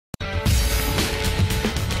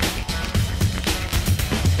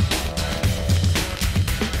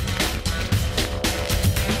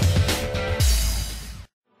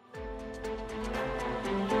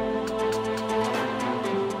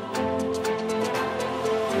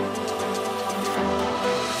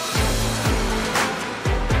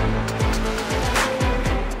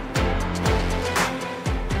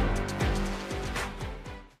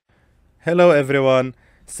Hello everyone.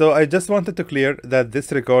 So I just wanted to clear that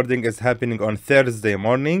this recording is happening on Thursday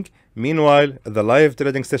morning. Meanwhile, the live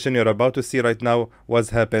trading session you're about to see right now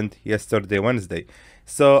was happened yesterday, Wednesday.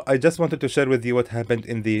 So I just wanted to share with you what happened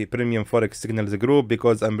in the Premium Forex Signals group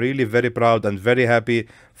because I'm really very proud and very happy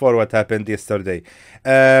for what happened yesterday.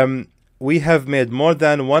 We have made more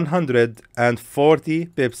than 140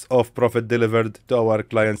 pips of profit delivered to our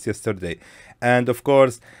clients yesterday. And of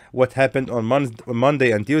course, what happened on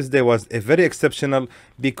Monday and Tuesday was very exceptional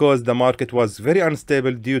because the market was very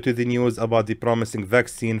unstable due to the news about the promising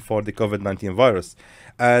vaccine for the COVID-19 virus.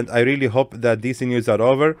 And I really hope that these news are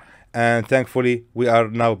over. And thankfully, we are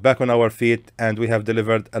now back on our feet and we have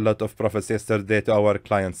delivered a lot of profits yesterday to our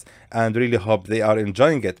clients and really hope they are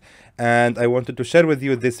enjoying it. And I wanted to share with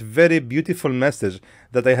you this very beautiful message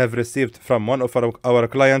that I have received from one of our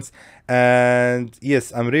clients. And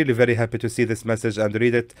yes, I'm really very happy to see this message and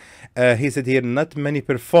read it. He said here, not many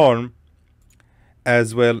perform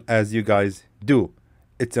as well as you guys do.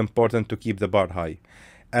 It's important to keep the bar high.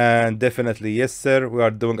 And definitely, yes, sir, we are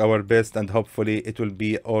doing our best and hopefully it will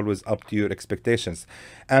be always up to your expectations.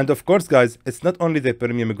 And of course, guys, it's not only the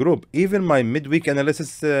premium group, even my midweek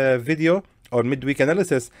analysis video or midweek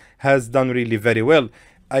analysis has done really very well.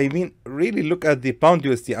 I mean, really look at the pound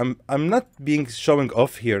USD. I'm not being showing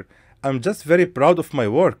off here. I'm just very proud of my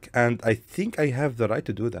work and I think I have the right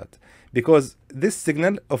to do that because this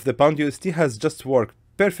signal of the pound USD has just worked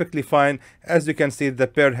perfectly fine. As you can see, the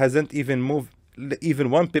pair hasn't even moved even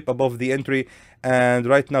 1 pip above the entry, and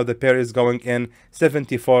right now the pair is going in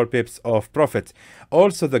 74 pips of profit.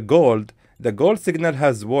 Also the gold signal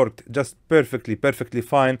has worked just perfectly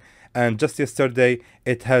fine, and just yesterday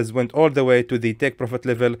it has went all the way to the take profit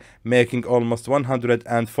level, making almost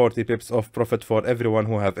 140 pips of profit for everyone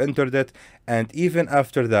who have entered it. And even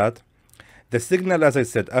after that, the signal, as I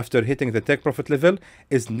said, after hitting the take profit level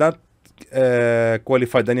is not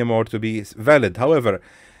qualified anymore to be valid. However,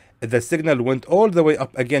 the signal went all the way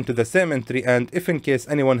up again to the same entry, and if in case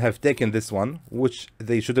anyone have taken this one, which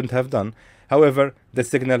they shouldn't have done, however, the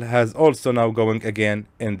signal has also now going again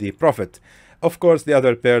in the profit. Of course, the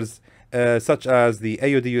other pairs such as the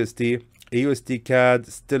AUD-USD, USD CAD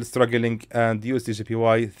still struggling, and USD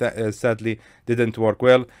JPY sadly didn't work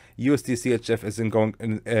well. USD CHF is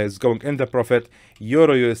going in the profit.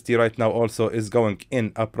 Euro USD right now also is going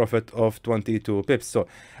in a profit of 22 pips. So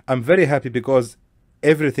I'm very happy because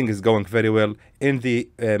everything is going very well in the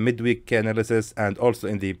midweek analysis and also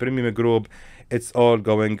in the premium group. It's all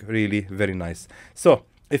going really very nice. So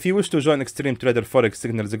if you wish to join Extreme Trader Forex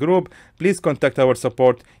Signals group, please contact our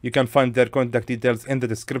support. You can find their contact details in the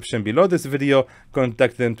description below this video.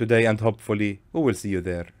 Contact them today and hopefully we will see you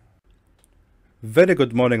there. Very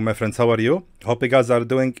good morning, my friends. How are you? Hope you guys are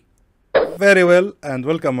doing very well, and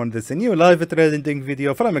welcome on this new live trading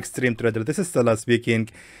video from Extreme Trader. This is Salah speaking.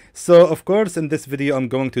 So of course in this video I'm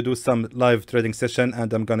going to do some live trading session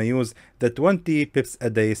and I'm gonna use the 20 pips a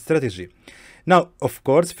day strategy. Now of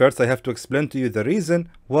course first I have to explain to you the reason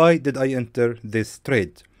why did I enter this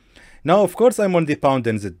trade. Now of course I'm on the pound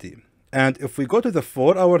NZD, and if we go to the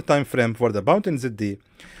 4-hour time frame for the pound NZD,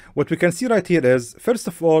 what we can see right here is, first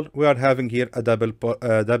of all, we are having here a double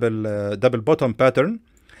bottom pattern.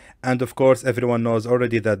 And of course, everyone knows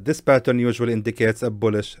already that this pattern usually indicates a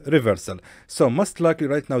bullish reversal. So most likely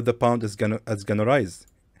right now the pound is gonna rise.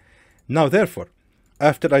 Now therefore,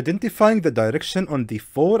 after identifying the direction on the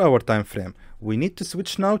 4-hour time frame, we need to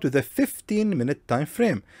switch now to the 15-minute time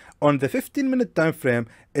frame. On the 15-minute time frame,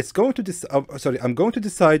 it's going to I'm going to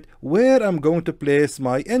decide where I'm going to place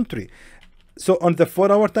my entry. So on the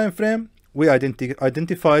 4-hour time frame, we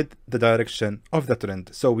identified the direction of the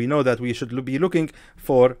trend. So we know that we should be looking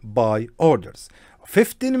for buy orders.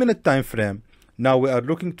 15-minute time frame, now we are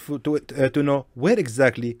looking to know where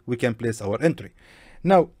exactly we can place our entry.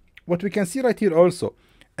 Now, what we can see right here also,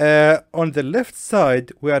 on the left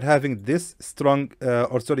side, we are having this strong,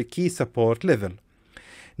 key support level.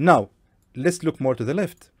 Now, let's look more to the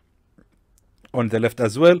left. On the left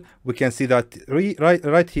as well, we can see that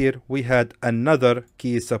right here we had another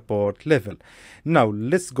key support level. Now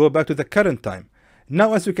let's go back to the current time.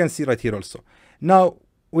 Now as you can see right here also, now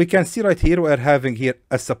we can see right here we are having here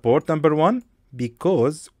a support number 1,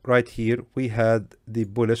 because right here we had the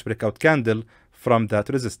bullish breakout candle from that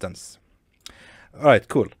resistance. All right,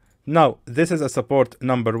 cool. Now this is a support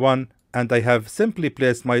number 1, and I have simply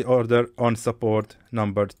placed my order on support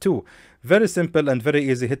number 2. Very simple and very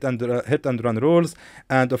easy hit and run rules.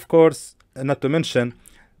 And of course, not to mention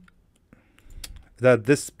that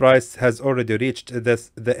this price has already reached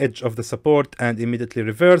the edge of the support and immediately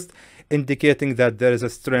reversed, indicating that there is a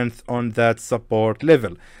strength on that support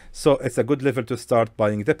level. So it's a good level to start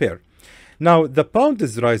buying the pair. Now the pound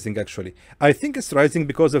is rising actually. I think it's rising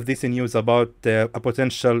because of this news about a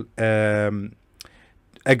potential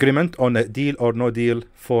agreement on a deal or no deal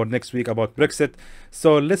for next week about Brexit.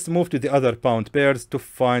 So let's move to the other pound pairs to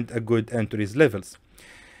find a good entries levels.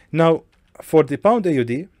 Now for the pound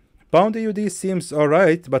AUD seems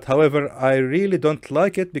alright, but however I really don't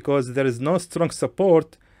like it because there is no strong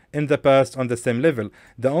support in the past on the same level.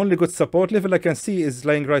 The only good support level I can see is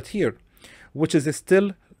lying right here, which is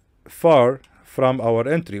still far from our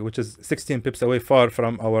entry, which is 16 pips away, far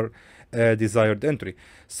from our desired entry.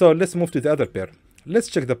 So let's move to the other pair. Let's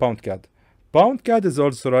check the pound CAD. Pound CAD is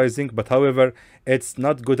also rising, but however it's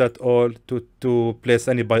not good at all to place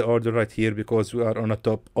any buy order right here because we are on the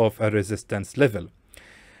top of a resistance level.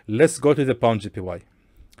 Let's go to the pound GPY.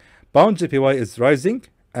 Pound GPY is rising,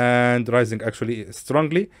 and rising actually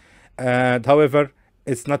strongly, and however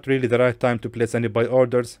it's not really the right time to place any buy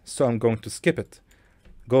orders, so I'm going to skip it.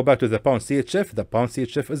 Go back to the pound CHF. The pound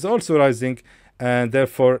CHF is also rising, and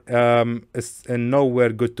therefore it's nowhere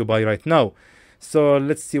good to buy right now. So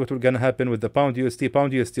let's see what will gonna happen with the pound USD.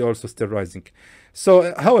 Pound USD also still rising.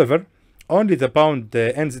 So however, only the pound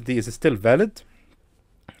NZD is still valid,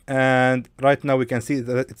 and right now we can see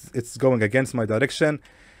that it's going against my direction.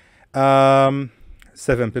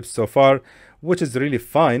 7 pips so far, which is really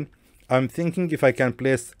fine. I'm thinking if I can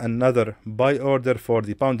place another buy order for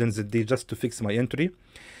the pound NZD just to fix my entry.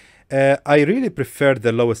 I really prefer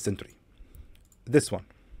the lowest entry, this one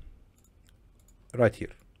right here.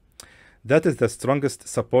 That is the strongest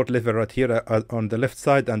support level right here on the left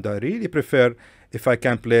side, and I really prefer if I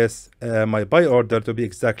can place my buy order to be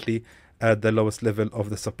exactly at the lowest level of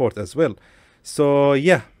the support as well. So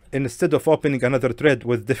yeah, instead of opening another trade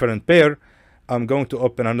with different pair, I'm going to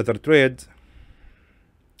open another trade.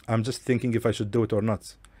 I'm just thinking if I should do it or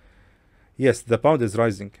not. Yes, the pound is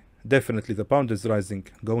rising. Definitely the pound is rising.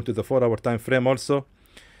 Going to the 4-hour time frame also,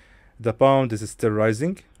 the pound is still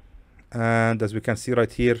rising, and as we can see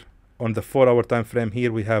right here on the 4-hour time frame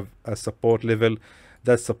here, we have a support level.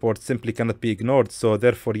 That support simply cannot be ignored. So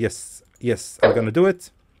therefore yes, I'm gonna do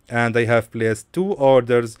it, and I have placed 2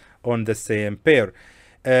 orders on the same pair.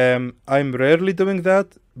 I'm rarely doing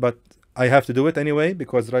that, but I have to do it anyway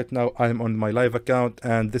because right now I'm on my live account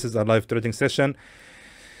and this is a live trading session,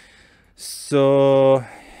 so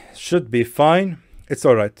should be fine. It's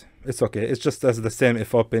all right, it's okay. It's just as the same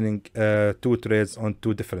if opening 2 trades on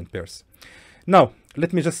 2 different pairs. Now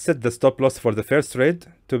let me just set the stop loss for the first trade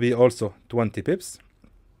to be also 20 pips,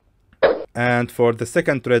 and for the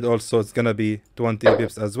second trade also it's gonna be 20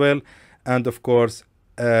 pips as well, and of course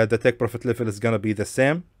the take profit level is gonna be the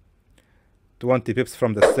same, 20 pips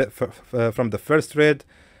from the first trade.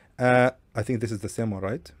 I think this is the same one,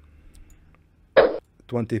 right?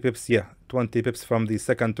 20 pips, yeah, 20 pips from the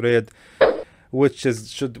second trade, which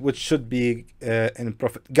should be in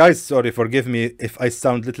profit. Guys, sorry, forgive me if I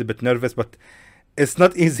sound a little bit nervous, but it's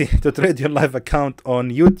not easy to trade your live account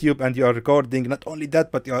on YouTube and you are recording. Not only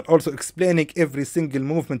that, but you are also explaining every single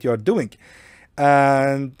movement you are doing.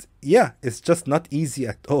 And yeah, it's just not easy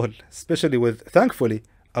at all, especially with, thankfully,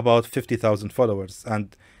 about 50,000 followers.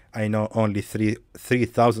 And I know only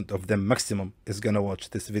 3,000 of them maximum is gonna watch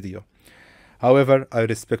this video. However, I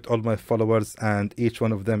respect all my followers and each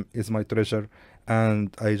one of them is my treasure.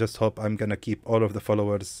 And I just hope I'm gonna keep all of the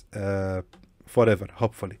followers forever,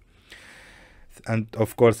 hopefully. And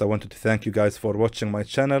of course, I wanted to thank you guys for watching my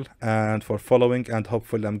channel and for following, and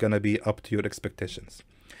hopefully I'm gonna be up to your expectations.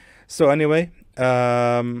 So anyway,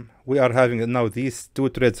 we are having now these 2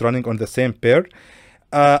 trades running on the same pair.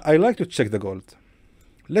 I like to check the gold.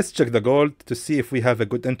 Let's check the gold to see if we have a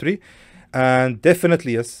good entry, and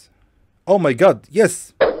definitely yes. Oh my god,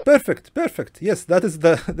 yes, perfect. Yes, that is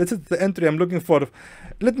the entry I'm looking for.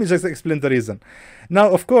 Let me just explain the reason. Now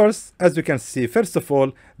of course, as you can see, first of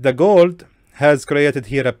all, the gold has created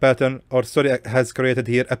here a pattern, or sorry, has created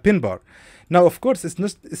here a pin bar. Now of course, it's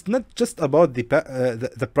not just about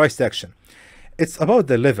the price action, it's about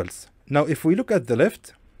the levels. Now if we look at the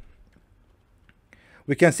left,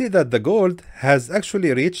 we can see that the gold has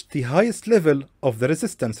actually reached the highest level of the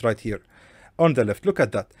resistance right here on the left. Look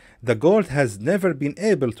at that. The gold has never been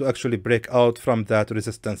able to actually break out from that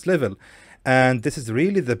resistance level, and this is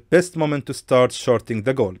really the best moment to start shorting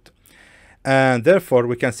the gold. And therefore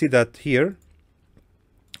we can see that here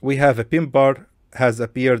we have a pin bar has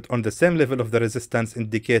appeared on the same level of the resistance,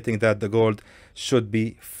 indicating that the gold should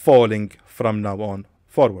be falling from now on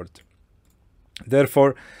forward.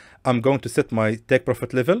 Therefore I'm going to set my take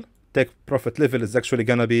profit level. Take profit level is actually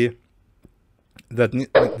gonna be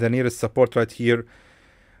the nearest support right here,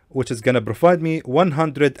 which is gonna provide me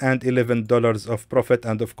 $111 of profit,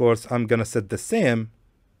 and of course I'm gonna set the same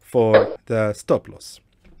for the stop loss.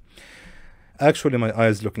 Actually, my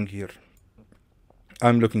eye is looking here.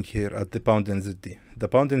 I'm looking here at the pound NZD. The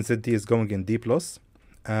pound NZD is going in deep loss,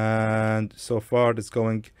 and so far it's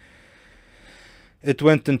going, it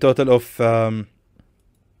went in total of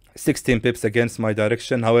 16 pips against my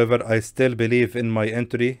direction. However, I still believe in my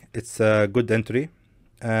entry. It's a good entry,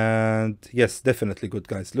 and yes, definitely good,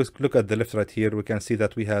 guys. Look at the left right here. We can see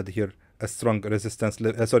that we had here a strong resistance,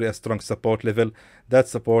 a strong support level. That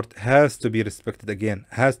support has to be respected again,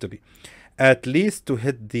 has to be, at least to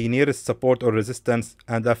hit the nearest support or resistance,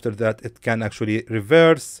 and after that it can actually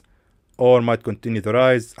reverse or might continue the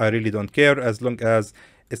rise. I really don't care as long as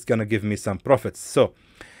it's gonna give me some profits. So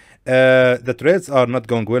the trades are not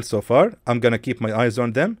going well so far. I'm gonna keep my eyes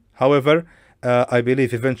on them. However, I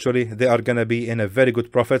believe eventually they are gonna be in a very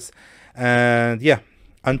good profits. And yeah,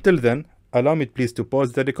 until then, allow me please to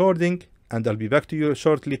pause the recording, and I'll be back to you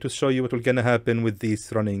shortly to show you what will gonna happen with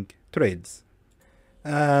these running trades.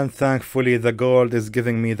 And thankfully the gold is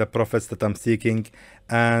giving me the profits that I'm seeking,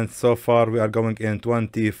 and so far we are going in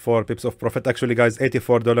 24 pips of profit. Actually, guys,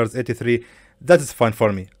 $84, 83, that is fine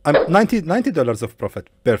for me. I'm $90 of profit.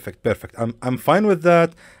 Perfect. I'm fine with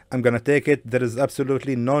that. I'm gonna take it. There is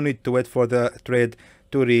absolutely no need to wait for the trade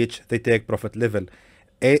to reach the take profit level.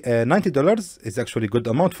 $90 is actually a good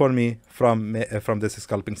amount for me from this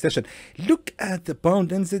scalping session. Look at the pound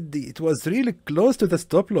NZD. It was really close to the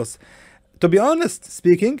stop loss. To be honestly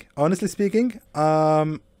speaking,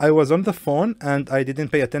 I was on the phone and I didn't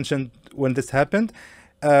pay attention when this happened.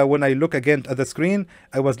 When I look again at the screen,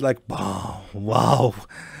 I was like, wow,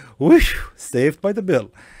 whoosh, saved by the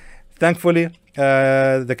bell. Thankfully,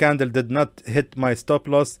 the candle did not hit my stop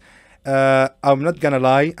loss. I'm not gonna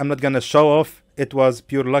lie, I'm not gonna show off. It was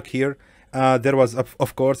pure luck here. There was,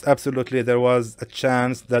 of course, absolutely, there was a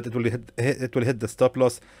chance that it will hit the stop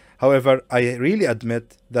loss. However, I really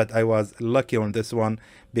admit that I was lucky on this one,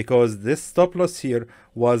 because this stop loss here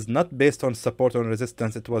was not based on support or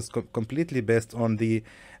resistance. It was completely based on the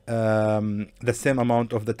same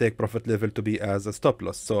amount of the take profit level to be as a stop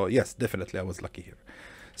loss. So yes, definitely I was lucky here.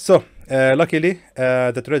 So luckily,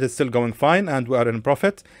 the trade is still going fine and we are in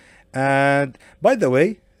profit. And by the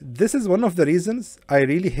way, this is one of the reasons I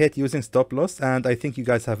really hate using stop loss, and I think you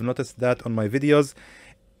guys have noticed that on my videos.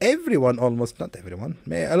 Everyone, almost, not everyone,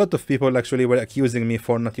 a lot of people actually were accusing me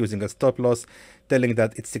for not using a stop loss, telling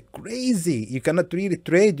that it's crazy, you cannot really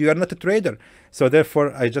trade, you are not a trader. So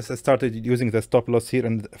therefore I just started using the stop loss here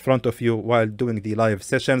in front of you while doing the live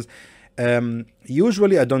sessions.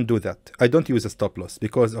 Usually I don't do that. I don't use a stop loss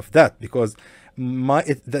because of that, because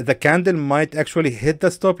the candle might actually hit the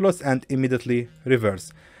stop loss and immediately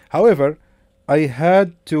reverse. However, I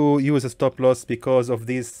had to use a stop loss because of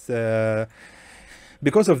this time.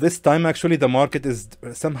 Actually, the market is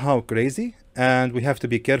somehow crazy and we have to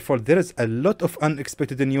be careful. There is a lot of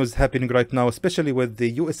unexpected news happening right now, especially with the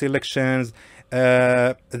US elections,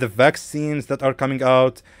 the vaccines that are coming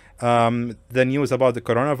out, the news about the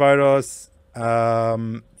coronavirus.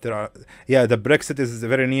 The Brexit is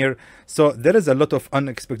very near. So there is a lot of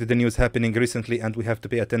unexpected news happening recently, and we have to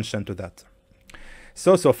pay attention to that.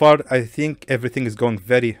 So far, I think everything is going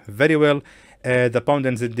very, very well. The pound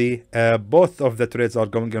NZD, both of the trades are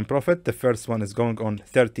going in profit. The first one is going on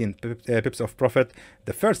 13 pips of profit.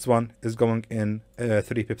 The first one is going in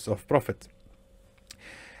 3 pips of profit.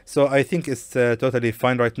 So I think it's totally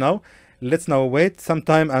fine right now. Let's now wait some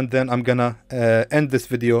time, and then I'm gonna end this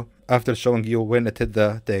video after showing you when it hit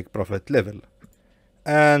the take profit level.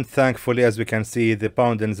 And thankfully, as we can see, the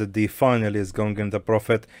pound NZD finally is going in the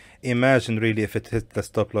profit. Imagine really if it hit the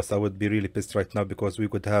stop loss, I would be really pissed right now, because we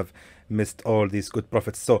could have missed all these good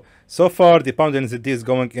profits. So far the pound NZD is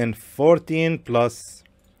going in 14 plus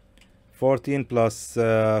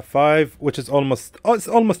 5, which is almost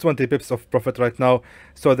 20 pips of profit right now.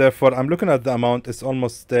 So therefore I'm looking at the amount, it's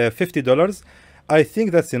almost $50. I think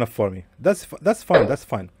that's enough for me. That's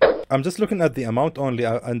fine. I'm just looking at the amount only,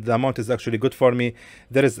 and the amount is actually good for me.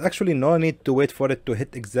 There is actually no need to wait for it to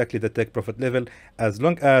hit exactly the take profit level, as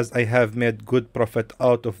long as I have made good profit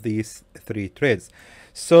out of these 3 trades.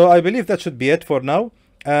 So I believe that should be it for now.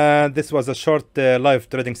 This was a short live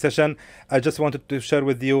trading session. I just wanted to share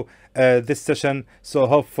with you this session, so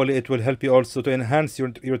hopefully it will help you also to enhance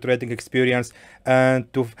your trading experience. And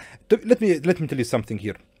let me tell you something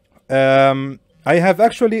here. I have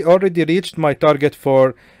actually already reached my target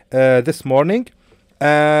for this morning,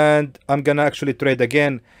 and I'm gonna actually trade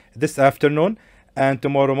again this afternoon, and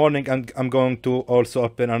tomorrow morning I'm going to also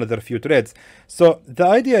open another few trades. So the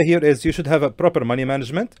idea here is you should have a proper money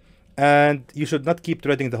management, and you should not keep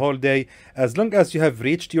trading the whole day. As long as you have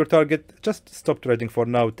reached your target, just stop trading for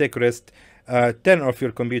now, take rest, turn off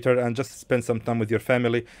your computer and just spend some time with your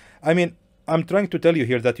family. I mean, I'm trying to tell you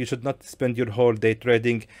here that you should not spend your whole day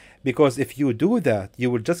trading, because if you do that,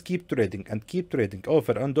 you will just keep trading and keep trading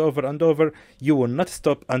over and over and over. You will not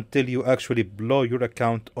stop until you actually blow your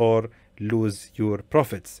account or lose your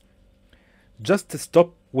profits. Just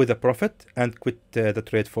stop with a profit and quit the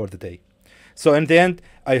trade for the day. So in the end,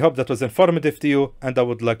 I hope that was informative to you, and I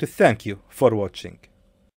would like to thank you for watching.